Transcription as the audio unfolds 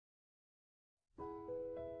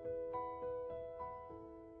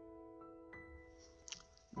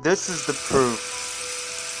This is the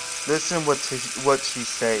proof. Listen what she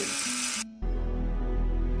says.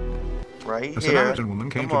 Right here. A Samaritan woman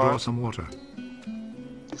came to draw some water.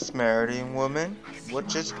 The Samaritan woman? What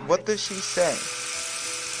does she say?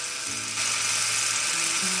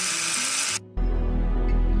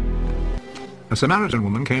 A Samaritan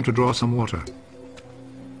woman came to draw some water.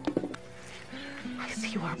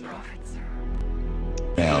 If you are prophets.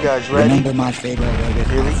 You guys ready? Remember my favor wherewith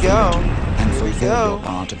Here we I go. favored you, and Here we fulfill go. your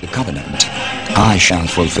part of the covenant. I shall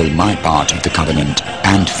fulfill my part of the covenant,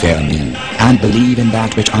 and fear me, and believe in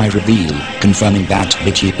that which I reveal, confirming that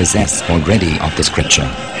which ye possess already of the Scripture.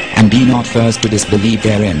 And be not first to disbelieve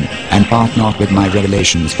therein, and part not with my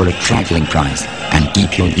revelations for a trifling price, and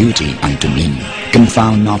keep your duty unto me.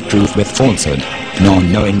 Confound not truth with falsehood, nor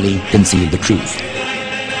knowingly conceal the truth.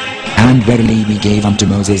 And verily we gave unto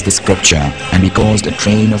Moses the Scripture, and we caused a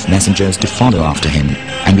train of messengers to follow after him.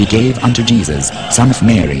 And we gave unto Jesus, son of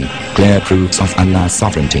Mary, clear proofs of Allah's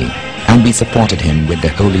sovereignty, and we supported him with the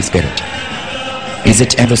Holy Spirit. Is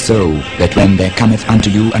it ever so, that when there cometh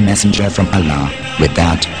unto you a messenger from Allah, with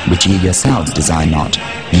that which ye yourselves desire not,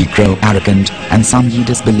 ye grow arrogant, and some ye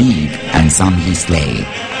disbelieve, and some ye slay?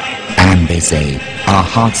 And they say, Our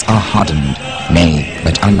hearts are hardened. Nay,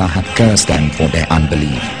 but Allah hath cursed them for their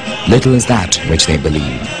unbelief. Little is that which they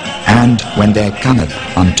believe. And when there cometh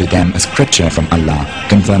unto them a scripture from Allah,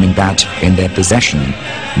 confirming that in their possession,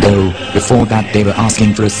 though before that they were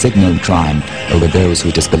asking for a signal triumph over those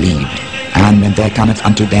who disbelieved, and when there cometh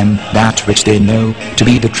unto them that which they know to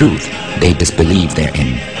be the truth, they disbelieve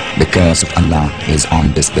therein. The curse of Allah is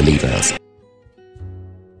on disbelievers.